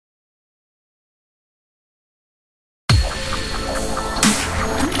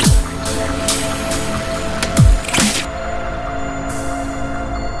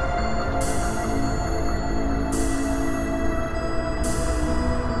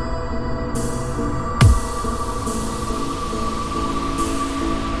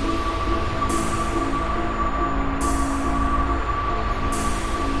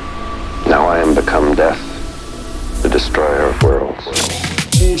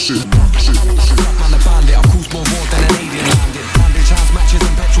bullshit. Man, the bandit, I've caused more war than an alien landed. Bandage hands, matches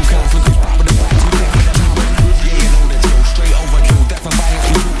and petrol cans. Look who's back with the back, too big for the pound. Yeah, you know the drill, straight overkill. Death and violence,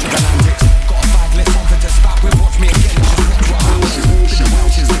 we torture and antics. Got a bag, lit something to spat with. Watch me again, just watch what happens. Been the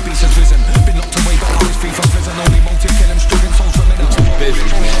Welches, the beast has risen. Been locked away, but now he's free from prison. Only motive, kill him, stricken souls from inner.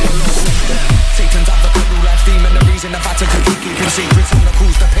 Satan's advocate, rule life demon. The reason the Vatican keep keeping secrets. On the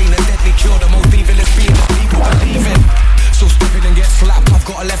cause, the pain and deadly cure. The most evilest being that people believe in. So step in and get slapped. I've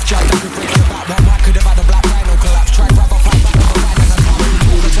got a left jab that could break your back. One whack could have had a black rhino collapse. Try grab a fight back with a ride and a car.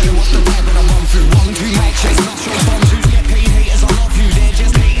 Tell him what's the vibe when I run through. 1, 2, mic chase, not show bombs. Who's get paid haters, I love you. They're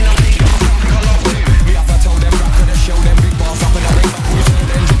just hating, I'm hating. I love you. Me have to tell them rap, could have show them big bars up in the rain. But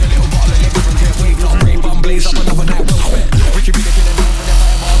who's there then? Drink a little bottle of liquor and get waved up. Rain bum blaze up another night, well spent. Ricky be the killing down for their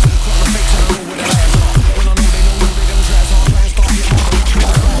fire bars. Clock the fakes and I know where the liars are. When I know they don't try as hard. Try and start getting more than watch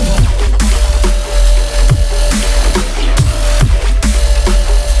me the fire.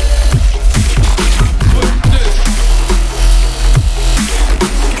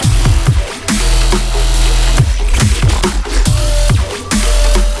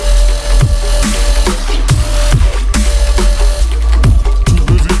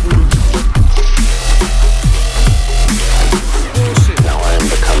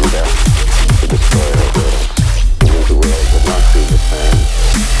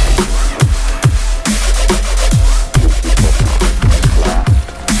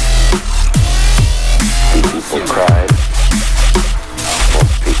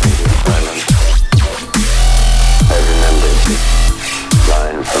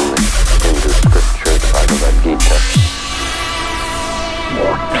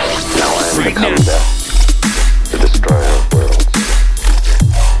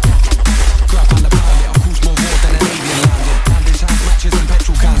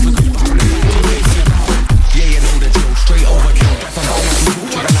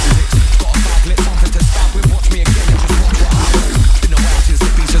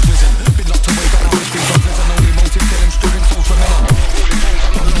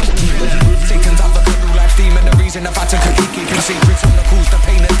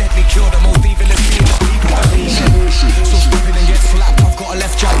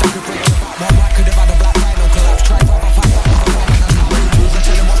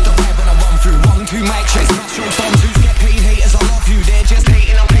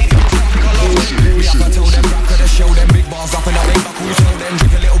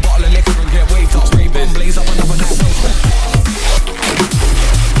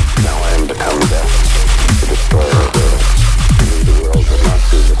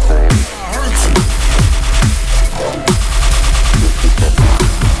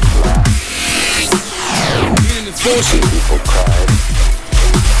 People cried.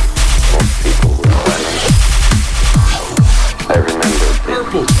 Most people were silent. I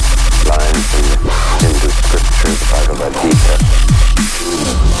remembered.